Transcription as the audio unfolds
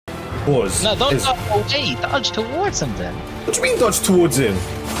pause. No, don't dodge away. Dodge towards him then. What do you mean dodge towards him?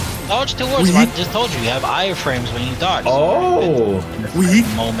 Dodge towards him. I just told you, you have iframes when you dodge. Oh.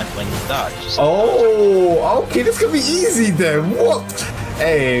 Moment when you dodge. Oh, okay, this could be easy then. What?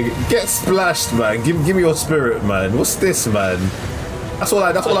 Hey, get splashed, man. Give me your spirit, man. What's this, man? That's all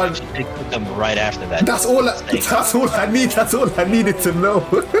I them right after that. That's all I need. That's all I needed to know.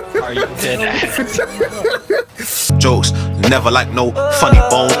 Are you dead? Jokes, never like no funny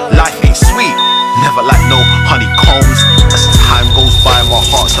bone. Life ain't sweet, never like no honeycombs. As time goes by, my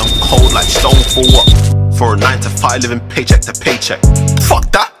heart's done cold like stone. For what? For a 9 to 5 living paycheck to paycheck.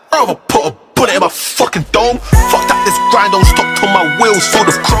 Fuck that, I'd rather put a bullet in my fucking dome. Fuck that, this grind don't stop till my wheels full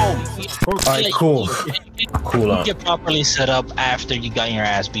of chrome. Alright, cool. Cool You get properly set up after you got your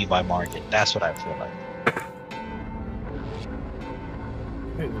ass beat by Market. That's what I feel like.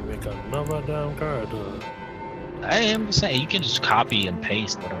 Maybe make another damn card. I am just saying, you can just copy and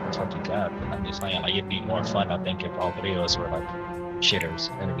paste whatever the fuck you got. But I'm just saying, like, it'd be more fun, I think, if all videos were like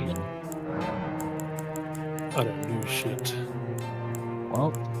shitters in the beginning. I don't do shit.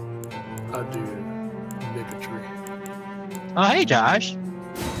 Well, I do bigotry. oh, hey, Josh.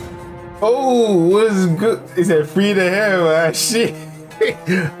 Oh, what's good? He said free the hair, man. Shit.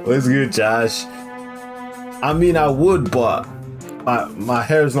 What's good, Josh? I mean, I would, but my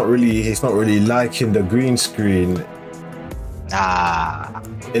hair is not really. It's not really liking the green screen. Ah.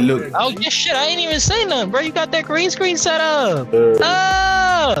 It look. Oh, yeah, shit. I ain't even say nothing, bro. You got that green screen set up.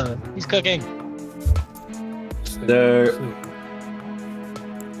 Ah. He's cooking. The.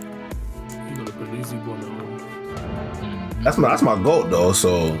 You gotta put an easy one on. That's my goat though.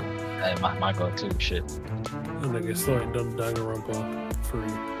 So. Hey, my go-to shit. And nigga starting done Danganronpa free.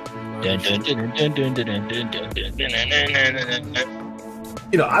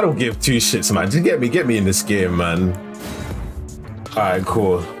 You know, I don't give two shits, man. Just get me in this game, man. Alright,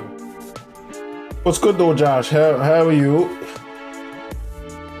 cool. What's good though, Josh? How are you?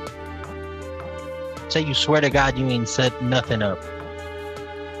 Say you swear to God you ain't set nothing up.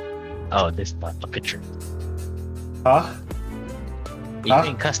 Oh, this not the picture. Huh? You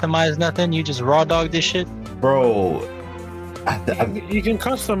ain't customize nothing? You just raw dog this shit? Bro. You can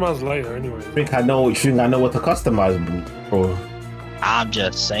customize later anyway. You think I know what to customize, bro? I'm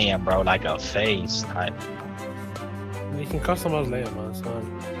just saying, bro, like a face type. You can customize later, man. So.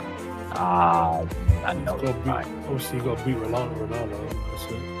 I know. Obviously, you got to beat Ronaldo. That's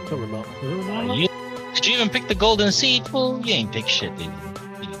it. Ronaldo. Did you even pick the golden seed, fool? You ain't pick shit, did you?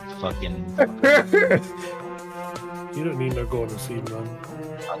 You fucking. You don't need no golden seed, man.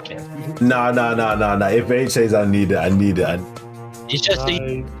 Okay. Nah. If H says I need it, It's just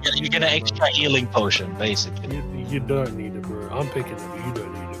you get an extra healing potion, basically. You don't need it, bro. I'm picking it, but you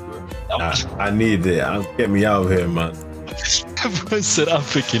don't need it, bro. Nah, I need it. Get me out of here, man. Everyone said I'm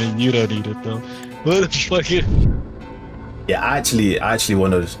picking it. You don't need it, though. What the fuck? Yeah, I actually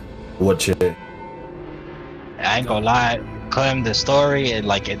want to watch it. I ain't gonna lie. Clem, the story, it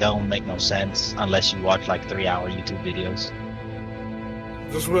don't make no sense unless you watch like 3-hour YouTube videos.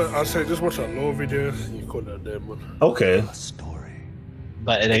 Just watch a low video. You call that dead one. Okay.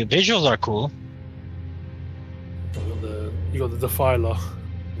 But the visuals are cool. You got the defiler.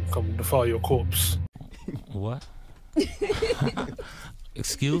 Come defile your corpse. What?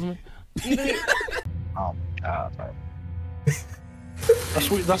 Excuse me? Oh my god, bro.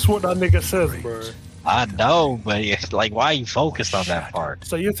 That's what that nigga says, bro. I know, but it's like, why are you focused on that part?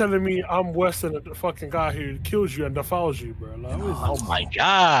 So you're telling me I'm worse than the fucking guy who kills you and defiles you, bro? Like, oh my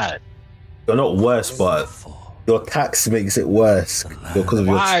god. You're not worse, but your tax makes it worse because of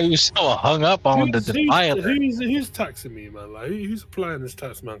your. Why are you so hung up on the defiler? Who's taxing me, man? Like, who's applying this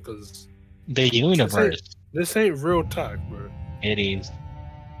tax, man? Because the universe. This ain't real tax, bro. It is.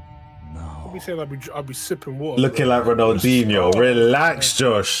 I'll be saying I'll be sipping water. Looking like Ronaldinho. Relax,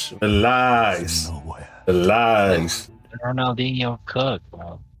 Josh. Relax. Relax. Ronaldinho cook,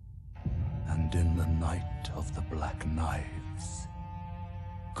 bro. And in the night of the black knives,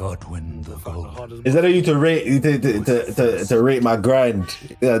 Godwin the Gold. Is that you to rate to rate my grind?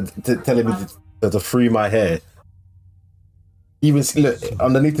 Telling me to free my hair. Even look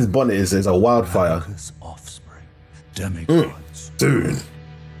underneath his bonnet is a wildfire. Offspring, demigods. Dude.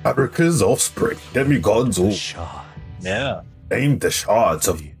 Africa's offspring, demigods, all. Yeah. Name the shards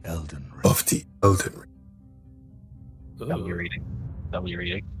of the Elden Ring. That what you're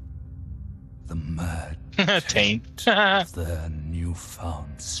reading. The mad taint of their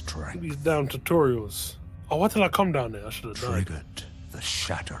newfound strength. These damn tutorials. Oh, why did I come down there? I should have died. Triggered the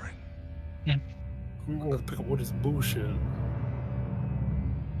shattering. I'm gonna pick up all this bullshit.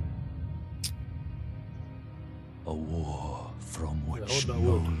 A war from which no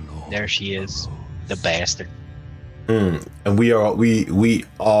wood. lord There she is, the bastard. And we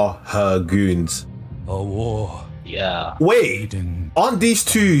are her goons. A war. Yeah. Wait, aren't these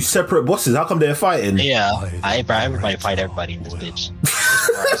two separate bosses? How come they're fighting? Yeah. Everybody fight everybody in this bitch.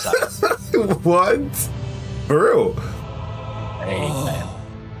 What? For real? Hey, man.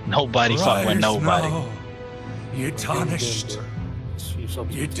 Nobody fuck with nobody. Now, ye tarnished,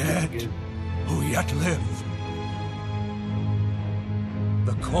 ye dead, who yet live.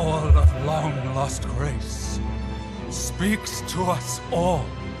 The call of long-lost grace speaks to us all.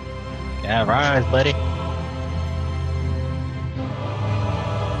 Yeah, rise, buddy.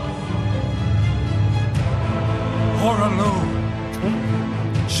 Horalu,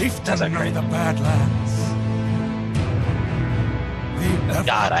 chieftain of the Badlands.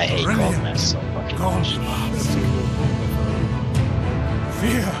 God, I hate Goldman so fucking much.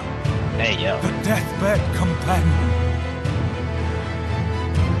 Fear. Hey, yo. The deathbed companion.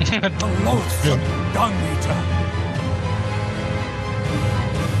 The loathsome dung eater.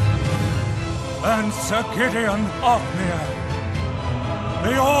 And Sir Gideon Othniel.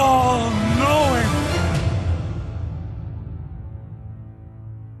 The all-knowing.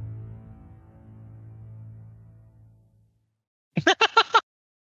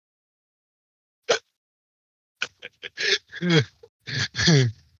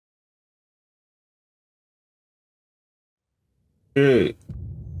 Hey.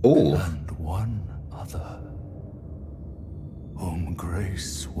 Oh. And one other, whom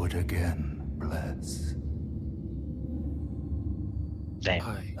grace would again bless.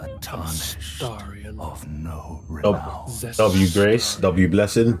 Damn. A tarnished of no W, renown. W grace, W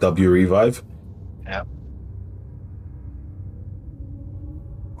blessing, W revive. Yep.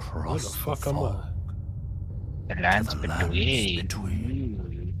 Where the fuck am I? The lands between.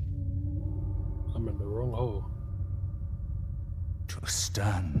 I'm in the wrong hole. To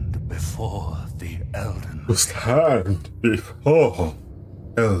stand before the Elden. Stand before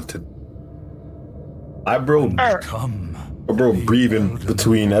Elden. I bro, breathing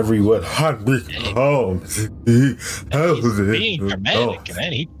between every word. And becomes the Elden. Being dramatic,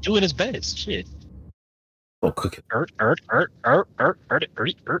 man. He's doing his best. Shit. Oh, cook it.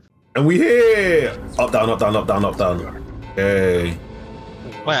 And we here. Up, down, up, down, up, down, up, down. Okay.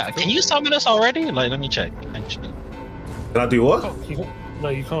 Wait, can you summon us already? Like, let me check. Actually. Can I do what? Oh, no,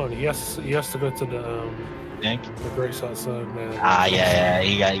 you can't. He has to go to the grace outside, man. Ah, yeah.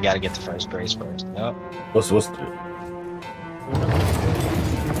 You gotta get the first grace first. Yep. What's the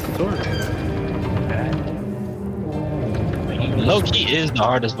Loki is the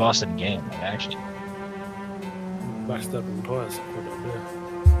hardest boss in the game, like, actually. Backstepping twice. Put up there.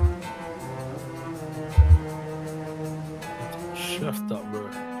 Chefed up, bro.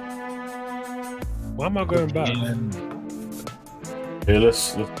 Why am I going back? Yeah,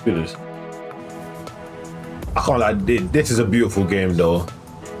 let's do this. I can't lie, this is a beautiful game though.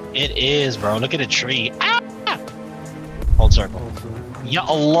 It is, bro. Look at the tree. Ah! Hold circle. Ya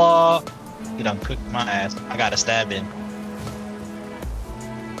Allah! You done cooked my ass. I gotta stab in.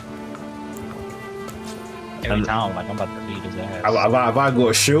 Every time, like I'm about to beat his ass. Have I got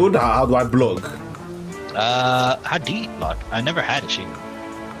a shield? How do I block? How do you block? I never had a shield.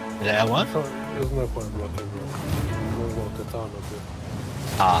 Is that one? There's no point blocking, bro. We'll walk the town up here.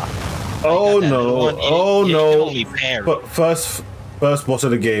 Ah. Oh no! Oh no! Only pair. First boss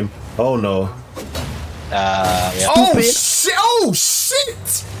of the game. Oh no! Yeah. Oh shit! Oh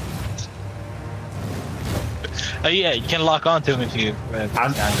shit! Oh yeah, you can lock onto him if you.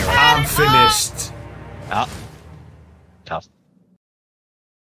 I'm finished. Ah. Tough.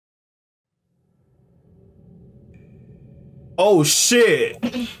 Oh shit!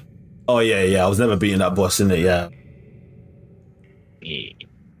 Oh yeah. I was never beating that boss in it. Yeah.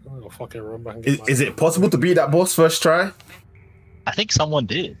 I'm gonna fucking run back and get Is it possible to beat that boss first try? I think someone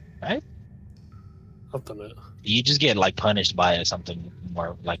did, right? I've done it. You just get like punished by something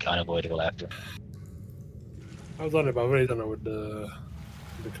more like unavoidable after. I've done it, but I've already done it with the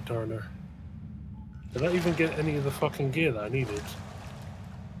guitar there. Did I even get any of the fucking gear that I needed?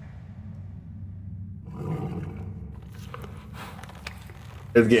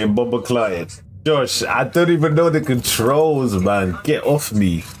 It's getting bomber clients. Josh, I don't even know the controls, man. Get off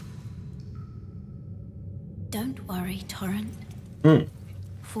me. Don't worry, Torrent.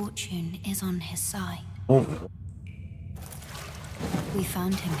 Fortune is on his side. We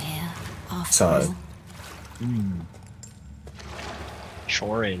found him here after all.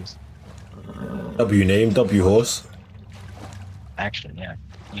 Sure is. W name, W horse. Actually, yeah.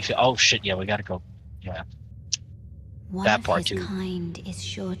 You feel? Oh shit! Yeah, we gotta go. Yeah. One That of part his too. kind is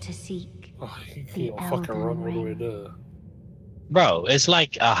sure to seek Oh, you the can't fucking run Elden all the way Ring. there. Bro, it's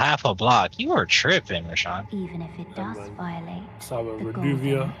like a half a block. You are tripping, Reshaun. Even if it does violate It's either the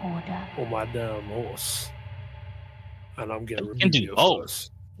Reduvia golden order. or my damn horse. And I'm getting You can do Reduvia both.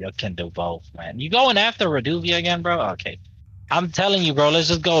 first. You can do both, man. You going after Reduvia again, bro? Okay. I'm telling you, bro, let's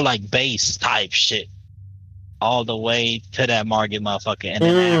just go like base type shit. All the way to that market motherfucker. And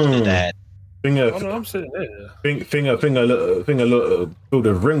then after that. Oh, no, I'm sitting there. Finger, feel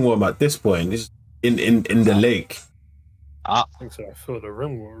the ringworm at this point. It's in the lake. I think so. I feel the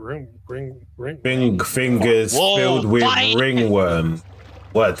ring. Fingers filled with ringworm.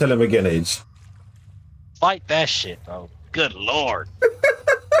 What? Tell him again, Age. Fight that shit, bro. Good lord.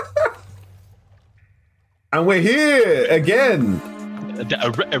 And we're here again.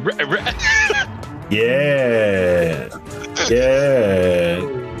 Yeah.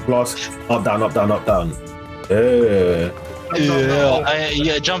 Plus, up, down.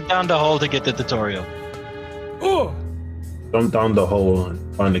 Yeah, jump down the hole to get the tutorial. Oh! Jump down the hole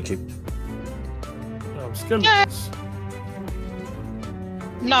and find the kick. Skeletons.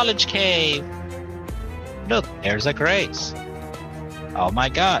 Knowledge cave. Look, there's a grace. Oh my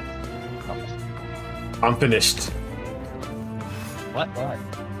god. I'm finished. What?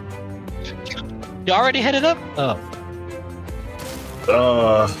 You already headed up?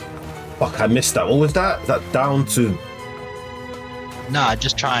 Fuck, I missed that. What was that? Is that down to? Nah,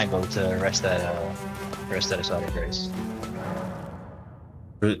 just triangle to rest that side of grace.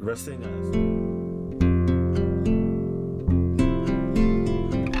 Resting as.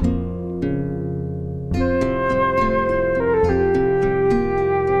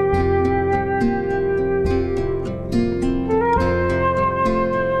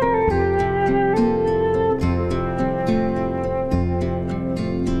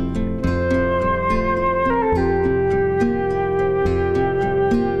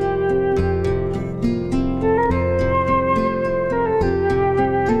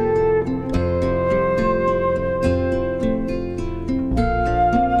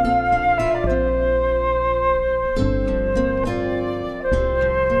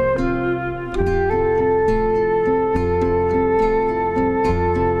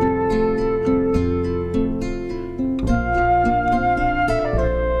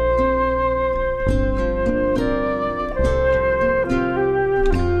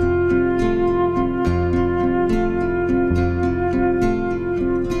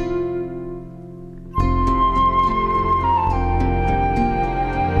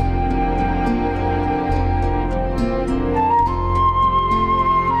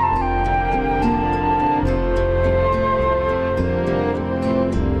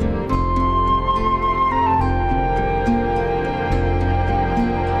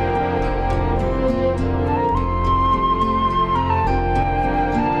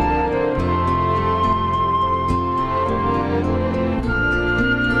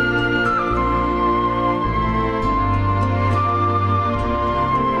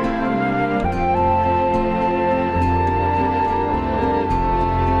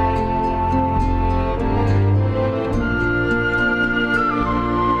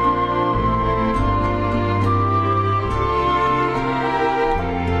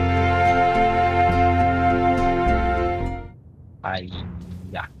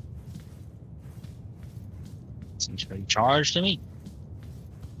 Yeah. Seems pretty charged to me.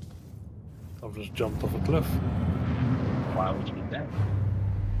 I've just jumped off a cliff. Why would you do that?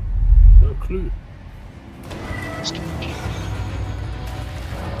 No clue.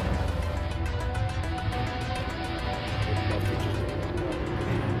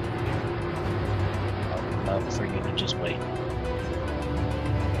 For you to just wait.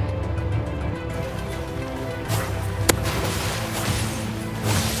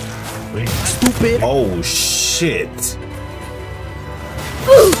 Stupid. Oh shit.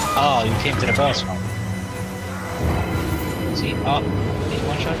 Oh, you came to the boss one. See? Oh, need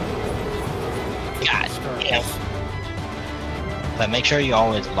one shot? God damn. But make sure you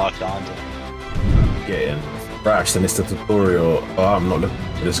always locked on to it. Getting crashed in this tutorial. Oh, I'm not looking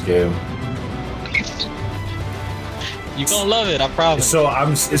at this game. You're gonna love it, I promise. So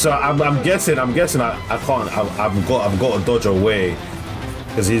I'm guessing I can't. I've got to dodge away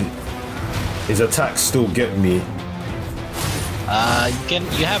because his attacks still get me. You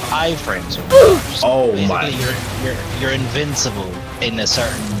have iframes. So oh my! You're invincible in a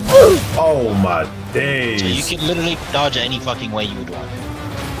certain. Oh my days! So you can literally dodge any fucking way you would want.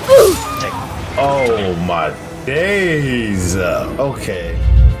 Oh my days! Okay.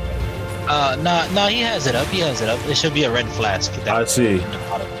 No, he has it up. He has it up. It should be a red flask. I see.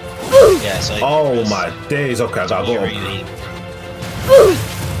 Yeah. So. Oh my days! Okay, I gotta go.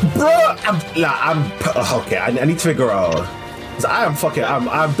 Bro, I'm okay. I need to figure out. I am fucking.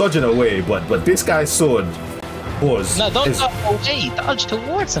 I'm dodging away, but this guy's sword was. No, don't dodge away. Dodge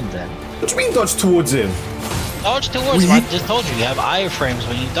towards him then. What do you mean dodge towards him? Dodge towards him. I just told you have iframes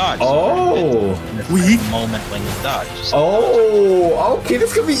when you dodge. Oh, moment when you dodge. So oh, okay.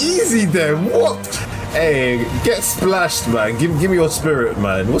 This could be easy then. What? Hey, get splashed, man. Give me your spirit,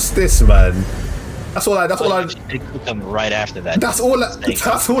 man. What's this, man? That's all I. It could come right after that. That's all I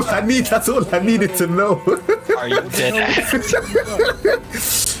need. That's all I needed to know. Are you dead?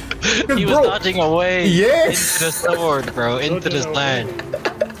 He was dodging away. Yes. Into the sword, bro. Into this land.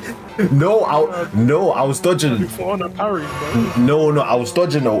 No, I was dodging. No, I was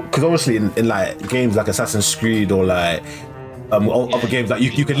dodging because obviously in like games like Assassin's Creed or like other games like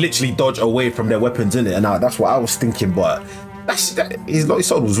you can literally dodge away from their weapons in it, and that's what I was thinking. But his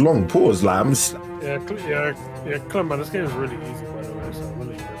sword was long. Pause. Like I'm just. Yeah, Clem, man, this game is really easy, by the way. So I'm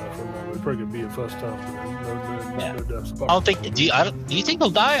really we're probably gonna be your first time. No deaths. I don't think. Do you think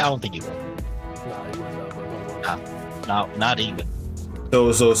he'll die? I don't think he will. Nah, he might not. No, not even.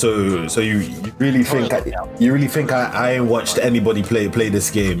 So you really think I ain't watched anybody play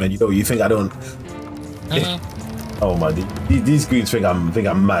this game, and you think I don't? Oh my, these goons think I'm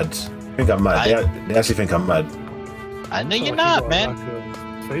mad. They actually think I'm mad. I know you're not, man.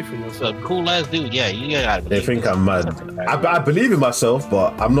 Faith in yourself. A cool ass dude. Yeah, you gotta believe. They think I'm mad. I believe in myself,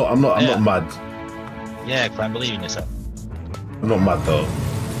 but I'm not mad. Yeah, Clem, believe in yourself. I'm not mad though.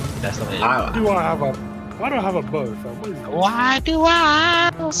 That's the way. Why do I have a bow, fam? Why do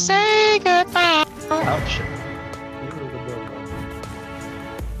I say goodbye? Oh shit.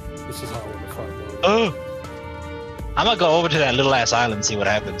 This is how I want to fight, bro. Oh. I'm gonna go over to that little ass island and see what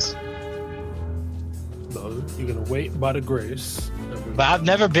happens. No, you're gonna wait by the grace. But I've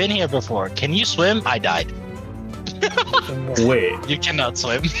never been here before. Can you swim? I died. Wait. You cannot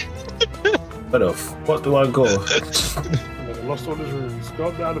swim. What do I go? I lost all his rooms. Go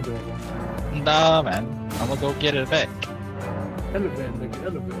up the elevator. Nah, man. I'm gonna go get it back. Elevator,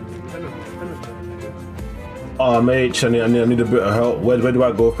 nigga. Oh, mate, I need a bit of help. Where do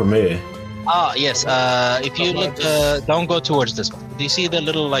I go from here? Ah, yes. If you look, don't go towards this one. Do you see the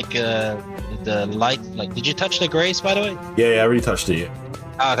little the light? Like, did you touch the grace, by the way? Yeah, I already touched it.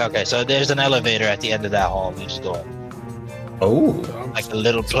 Okay. So there's an elevator at the end of that hall. You just go up. Oh. Like a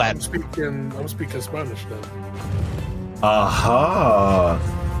little platform. I'm speaking Spanish then. Aha.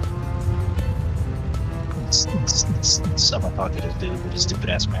 Someone talking to this dude with his stupid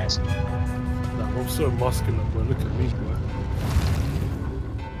ass mask. Nah, I'm so muscular, bro. Look at me, boy.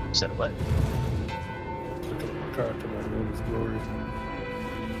 Said what? Look at my character, man. All his glory.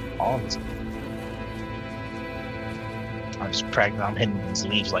 All this. I'm just practicing on hitting these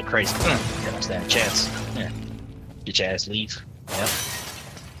leaves like crazy. Gotta stand a chance. Yeah. Get your ass leave. Yep.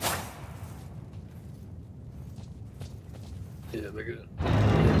 Yeah, look at it.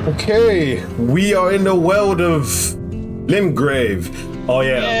 Okay, we are in the world of Limgrave. Oh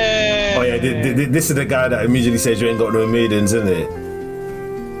yeah. Yay! Oh yeah. This is the guy that immediately says you ain't got no maidens, isn't it?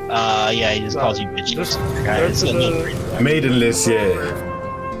 Yeah, he just calls you bitch. Maidenless, yeah.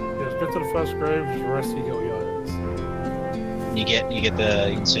 Yes, get to the first grave, just rest, you get your items. You get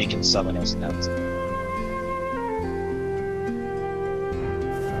the so you can summon us now. I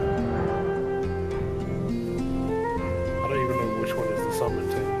don't even know which one is the summon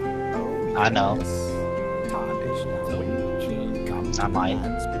thing. I know. I might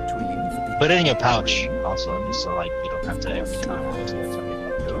put it in your pouch also, just so like you don't have to every time.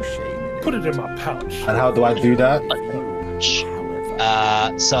 Put it in my pouch. And how do I do that?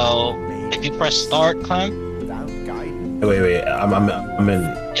 So if you press start, Clem. Wait. I'm in.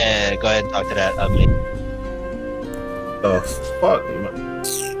 Yeah, go ahead and talk to that ugly. Oh fuck.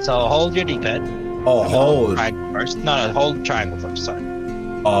 So hold your D-pad. Oh, hold. Triangle first. No, hold triangle first. Sorry.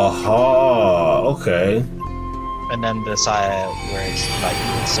 Aha. Okay. And then the side where it's like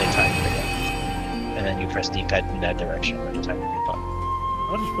say triangle again. And then you press D-pad in that direction every time you talk.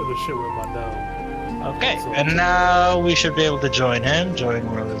 I'll just put this shit with my down. Okay, and now we should be able to join him. Join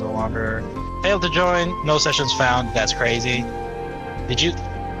World as a Wanderer. Failed to join. No sessions found. That's crazy. Did you?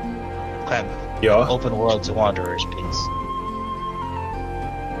 Clem. Yeah. Open World to Wanderers, please.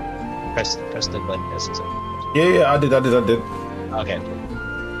 Press the button necessary. Yeah, I did. Okay.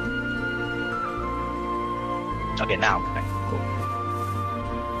 Okay, now. Okay, cool.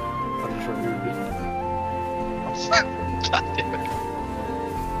 I just removed it. God damn it.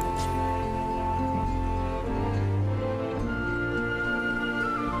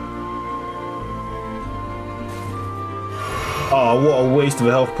 Oh, what a waste of a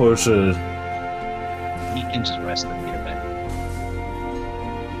health potion. You can just rest and get it back.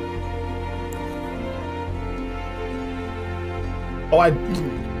 Oh,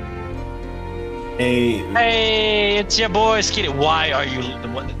 Hey, it's your boy Skitty. Why are you?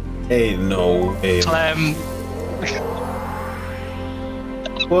 What? Hey, no. Hey. Clem.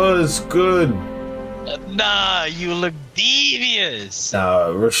 Was good. Nah, you look devious. Nah,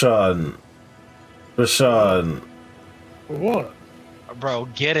 Rashaun. What? Bro,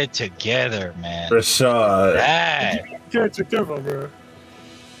 get it together, man. Rashaun. Dad. Get it together, bro.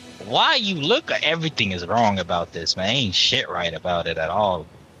 Why you look? Everything is wrong about this, man. Ain't shit right about it at all.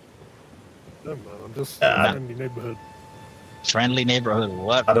 No, man, I'm just friendly neighborhood. Friendly neighborhood,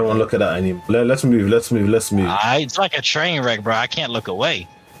 what? I don't want to look at that anymore. Let's move. It's like a train wreck, bro. I can't look away.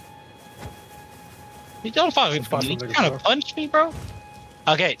 You don't fucking kind of punch me, bro.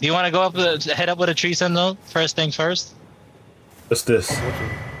 Okay, do you want to go up, head up with a tree sentinel? First things first. What's this?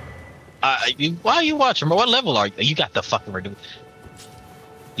 Why are you watching, bro? What level are you? You got the fucking redo.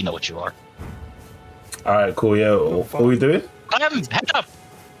 You know what you are. All right, cool. Yeah, what are we doing? Head up.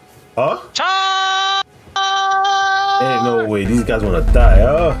 Huh? Charge! Ain't no way. These guys want to die.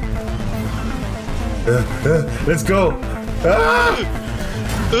 Let's go.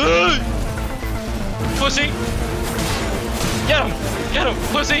 Pussy. Get him,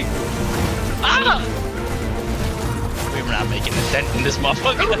 pussy. Ah! We're not making a dent in this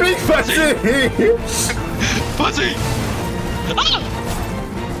motherfucker. Big pussy. Pussy. Ah!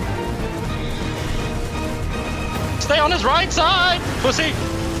 Stay on his right side, pussy.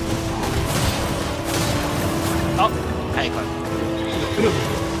 Oh, hey, Clem.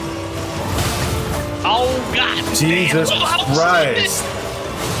 Oh God! Jesus Christ!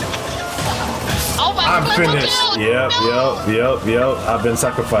 Oh my I'm finished. Yep. I've been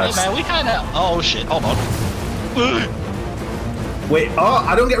sacrificed. Hey man, we kind of. Oh shit! Hold on. Wait. Oh,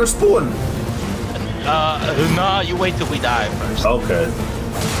 I don't get respawn. Nah. You wait till we die first. Okay.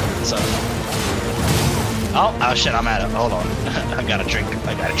 So. Oh shit! I'm at it. Hold on. I gotta drink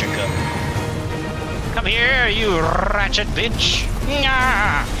up. Come here, you ratchet bitch!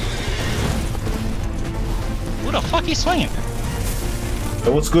 Nyah! Who the fuck is swinging?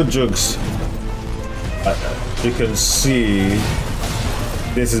 Hey, what's good, Jugs? You can see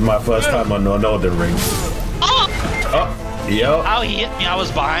this is my first time on Elden Ring. Oh! Yep. How he hit me? I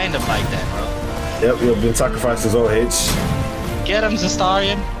was behind him like that, bro. Yep, you've been sacrificed as well, H. Get him,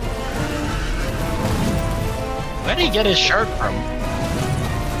 Zestarian. Where did he get his shirt from?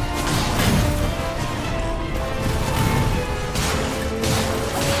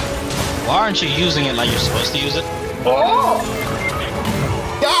 Why aren't you using it like you're supposed to use it? Oh!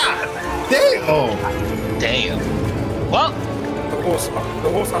 God! Damn! Oh. Damn. Well. The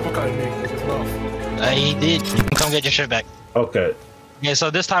horse uppercut me with his mouth. He did. Come get your shit back. Okay. Yeah, so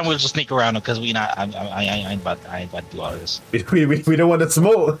this time we'll just sneak around him because I ain't about to do all of this. We don't want to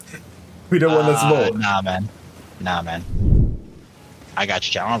smoke. We don't want to smoke. Nah, man. I got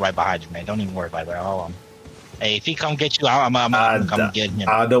you, John. I'm right behind you, man. Don't even worry about that. Hold on. Hey, if he come get you, I'm come get him.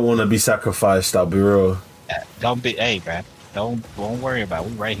 I don't want to be sacrificed. I'll be real. Yeah, don't be. Hey, man. Don't worry about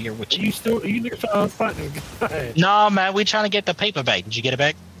it. We right here with you. Are you niggas trying to fight them? No, man. We trying to get the paper back. Did you get it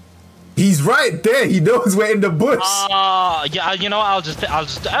back? He's right there. He knows we're in the bush. Yeah. You know, I'll just.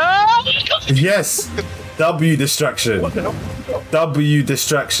 Yes. W distraction. What the hell? W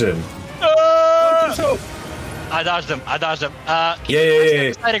distraction. I dodged him.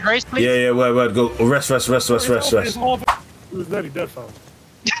 Yeah. Side of grace, please. Yeah. Wait. Go. Rest. He was nearly dead, fam.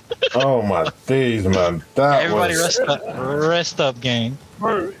 Oh my days, man. That Everybody was... rest up, gang.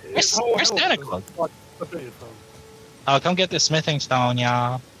 Bro, Where's Santa Claus? Oh, come get the smithing stone,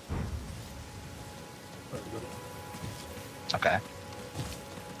 y'all. Okay,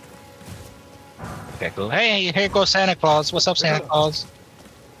 cool. Hey, here goes Santa Claus. What's up, Santa Claus?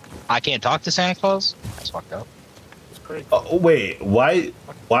 I can't talk to Santa Claus? That's fucked up. Oh, wait, why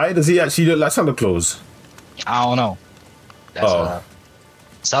does he actually look like Santa Claus? I don't know. That's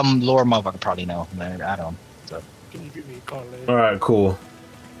some lore motherfucker probably know. Man, I don't. So. Can you give me a call later? All right, cool.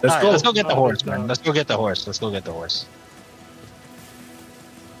 Let's go. Let's go get the horse, man. Let's go get the horse.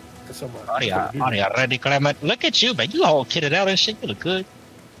 Are you ready, Clement? Look at you, man. You all kitted out and shit. You look good.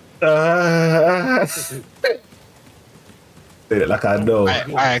 Like I know. All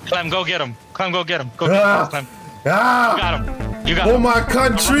right, Clem, go get him. Go get him, Clem. You got him. For my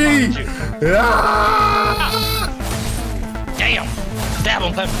country! Damn! Stab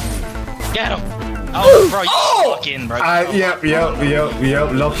him, Clem. Get him. Oh, bro, you fucking, bro. Yep.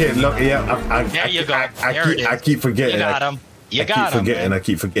 Lock it. There you go. I keep forgetting. You got him. I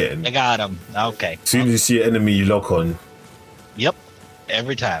keep forgetting. You got him. Okay. As soon as you see an enemy, you lock on. Yep.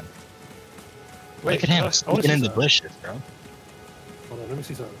 Every time. Look at him sneaking in the bushes, bro. Hold on, let me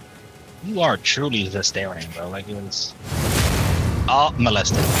see something. You are truly the staring, bro. Like it was. Oh,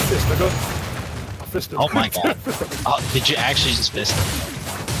 molested. Fist, nigga. I fisted. Oh my god. Oh, did you actually just fist him?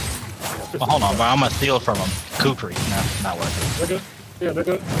 Well, hold on, bro. I'm gonna steal from him. Kukri. No, not working. Nigga. Yeah,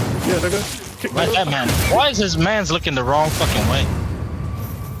 nigga. Yeah, nigga. Kick Right, nigga. that man. Why is his man's looking the wrong fucking way?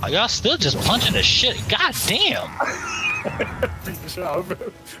 Oh, y'all still just punching the shit. God damn. Beat the shit out of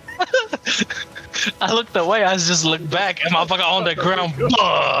him. I looked away. I just looked back, and motherfucker on the ground.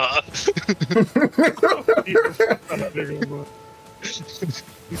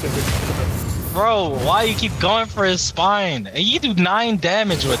 He said, nigga. Bro, why you keep going for his spine? And you do 9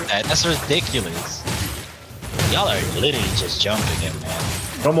 damage with that. That's ridiculous. Y'all are literally just jumping him, man.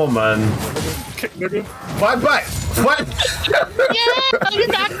 Come on, man. Kick nigga. Fight back. Fight. Yeah, you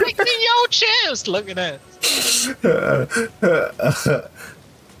got kicked in your chest. Look at that.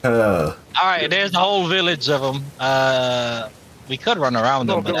 All right, there's a whole village of them. We could run around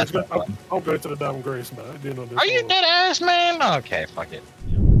them, but that's not fun. I'll go to the Diamond Grace, man. I didn't know this. Are you dead ass, man? Okay, fuck it.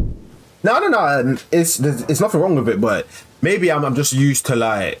 No. It's nothing wrong with it, but maybe I'm just used to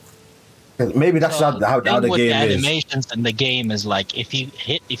like. Maybe that's how the game is. Animations in the game is like if you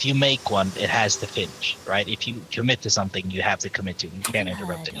make one, it has to finish, right? If you commit to something, you have to commit to it. You can't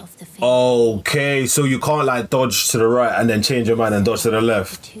interrupt it. Okay, so you can't like dodge to the right and then change your mind and dodge to the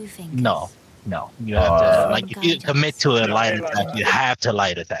left. No. You have to like if you commit to a light attack, you have to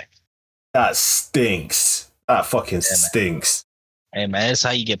light attack. That stinks. That fucking stinks. Hey man, that's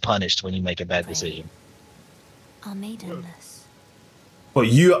how you get punished when you make a bad decision. Are maidenless. But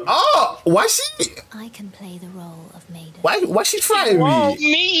you are. Why she? I can play the role of maiden. Why she frightening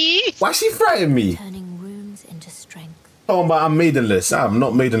me? Why she frightening me? Turning runes into strength. Oh, but I'm maidenless. I'm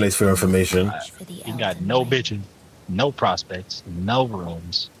not maidenless for information. You got no bitches, no prospects, no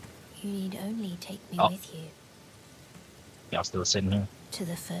rooms. You need only take me with you. Y'all still sitting here? To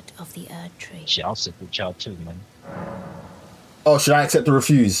the foot of the Erd tree. Shit, I'll sit with y'all too, man. Oh, should I accept the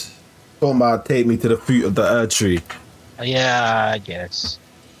refuse? Talking about take me to the foot of the Erd tree. Yeah, I guess.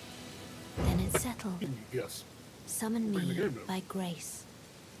 Then it's settled. Yes. Summon me by grace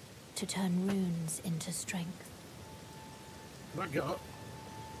to turn runes into strength.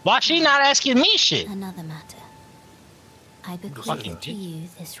 Why she not asking me shit? Another matter. I bequeath to you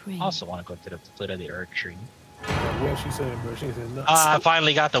this ring. I also want to go to the foot of the Erd tree. What she saying, bro? She said nothing. I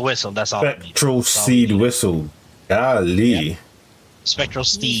finally got the whistle. That's all. Spectral seed whistle. Golly. Yep. Spectral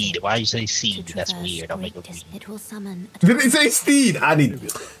steed. Why you say seed? That's weird. I'll make it. It will summon. Did it say steed? I need.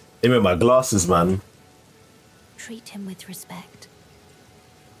 Give me my glasses, man. Treat him with respect.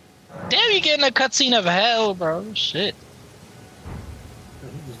 Damn, you getting a cutscene of hell, bro. Shit.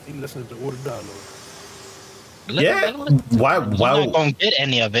 He listening to order dialogue. Yeah. Why? He's not gonna get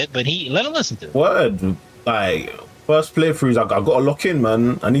any of it, but let him listen to it. Word. Like first playthroughs, I got to lock in,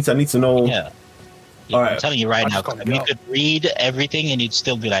 man. I need to know. Yeah. All right. I'm telling you right now, you could read everything and you'd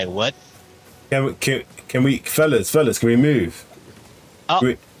still be like, "What?" Can we, fellas? Can we move? Oh,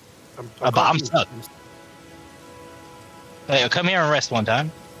 but I'm stuck. Hey, come here and rest one time.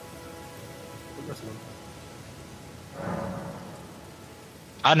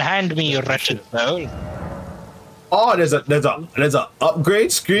 Unhand me, you wretched soul. Oh, there's a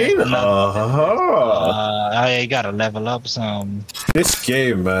upgrade screen. I gotta level up some. This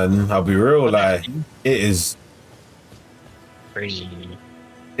game, man. I'll be real, like it is crazy.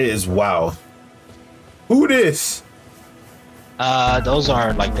 It is wow. Who this? Those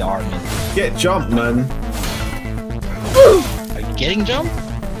are like the army. Get jumped, man. Are you getting jumped?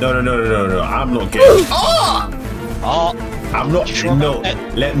 No. I'm not getting. Oh. I'm not. No.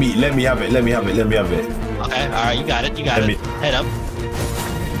 Let me have it. Let me have it. Okay. All right. You got it. Head up.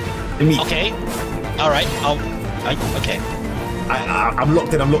 Okay. All right. Okay. I'm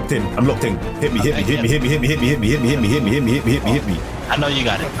locked in. Hit me. I know you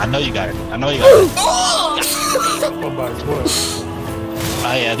got it.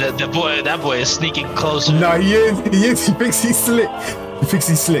 Oh yeah, that boy is sneaking closer. Nah, he is. He thinks he's slick.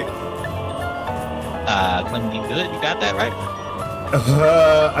 Clem, you good? You got that right?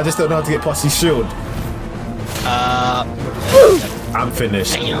 I just don't know how to get past his shield. I'm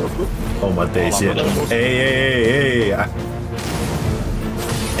finished. Damn. Oh my days, yeah. Hey.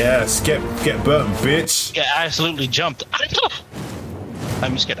 Yes, get burnt, bitch. Get absolutely jumped.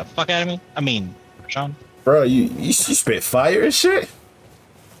 You scared the fuck out of me? I mean, Sean. Bro, you spit fire and shit?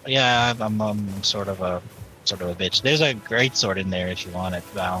 Yeah, I'm sort of a bitch. There's a great sword in there if you want it,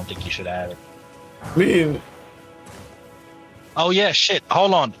 but I don't think you should have it. I mean... Oh yeah, shit.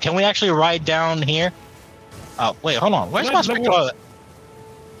 Hold on. Can we actually ride down here? Oh, wait, hold on. Where's my spectral?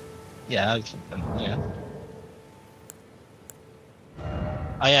 Yeah.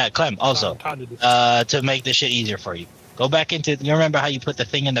 Oh yeah, Clem, also, to make this shit easier for you. Go back into. You remember how you put the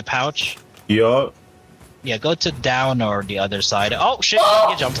thing in the pouch? Yo. Yeah, go to down or the other side. Oh shit!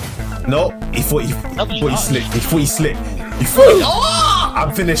 You jumped. No, he thought he slipped. He thought he slipped. He thought he, oh!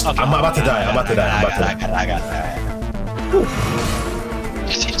 I'm finished. Okay, I'm about to die. I'm about to die. I got it.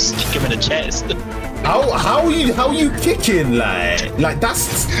 Just kick him in the chest. How are you kicking like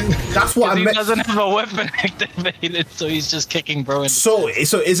that's what I meant. He doesn't have a weapon activated, so he's just kicking bro. So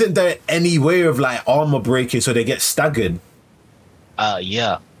isn't there any way of like armor breaking so they get staggered?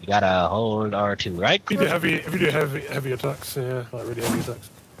 Yeah. You gotta hold R2, right? If you do heavy attacks, yeah, like really heavy attacks.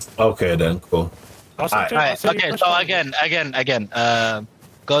 Okay then, cool. Alright, okay, so again,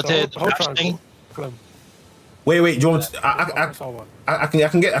 go to the thing. Wait, do you want I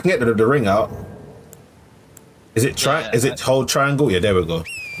can get the ring out. Is it hold triangle? Yeah, there we go.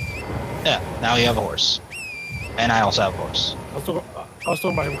 Yeah, now you have a horse. And I also have a horse. I was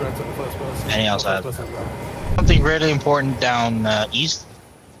talking about him going to the first person. And he also has something really important down east.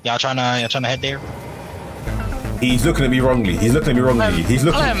 Y'all trying to head there? He's looking at me wrongly. He's looking at me wrongly. He's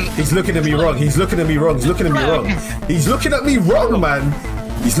looking at me wrong. He's looking at me wrong. He's looking at me wrong. He's looking at me wrong, man.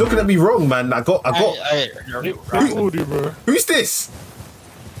 He's looking at me wrong, man. Who's this?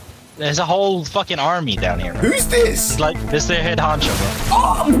 There's a whole fucking army down here. Bro. Who's this? It's like this their head honcho, bro.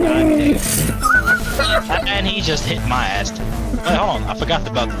 Oh. And he just hit my ass. Wait, hold on, I forgot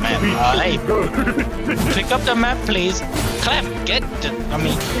about the map. Hey, pick up the map, please. Clem, get the. I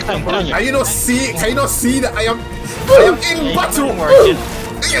mean, Clem, get on your. Can you not see that I am in battle? Oh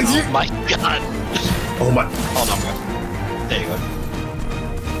my god. Oh my. Hold on, bro. There you go.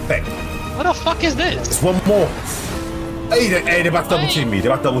 Hey. What the fuck is this? It's one more. Hey, they're about to double team me.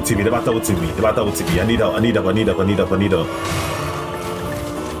 They're about to double team me. I need help.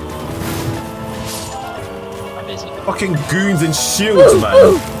 I'm busy. Fucking goons and shields,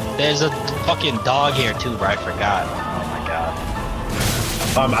 man. There's a fucking dog here too, bro. I forgot.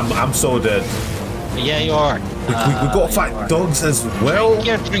 Oh my god. I'm so dead. Yeah, you are. We gotta fight dogs as well.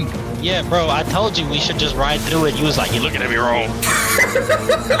 Drink. Yeah, bro. I told you we should just ride through it. You was like, you're looking at me wrong.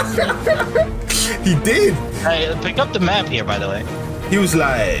 He did. Hey, pick up the map here, by the way. He was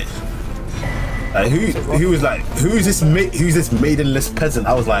like who's this maidenless peasant?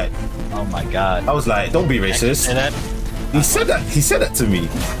 I was like, oh my god. I was like, don't be racist. He said that to me.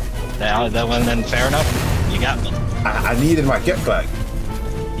 That one, then fair enough. You got me. I needed my get back.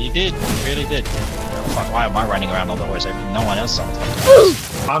 You did. You really did. Fuck, why am I running around on the horse? No one else saw me.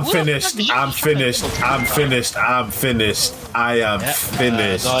 I'm finished. I am finished.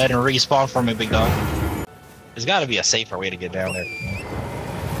 Go ahead and respawn for me, big dog. There's got to be a safer way to get down there.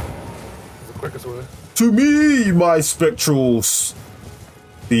 The quickest way. To me, my spectral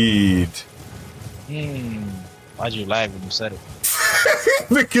steed. Why'd you lag when you said it?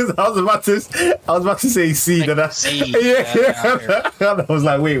 Because I was about to say seed, and I was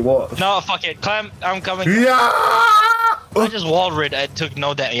like, wait, what? No, fuck it, Clem, I'm coming. Yeah. I just wall rid. I took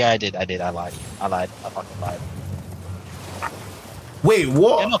no damage. Yeah, I did. I lied. I fucking lied. Wait,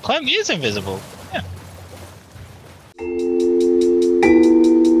 what? Yeah, no, Clem is invisible.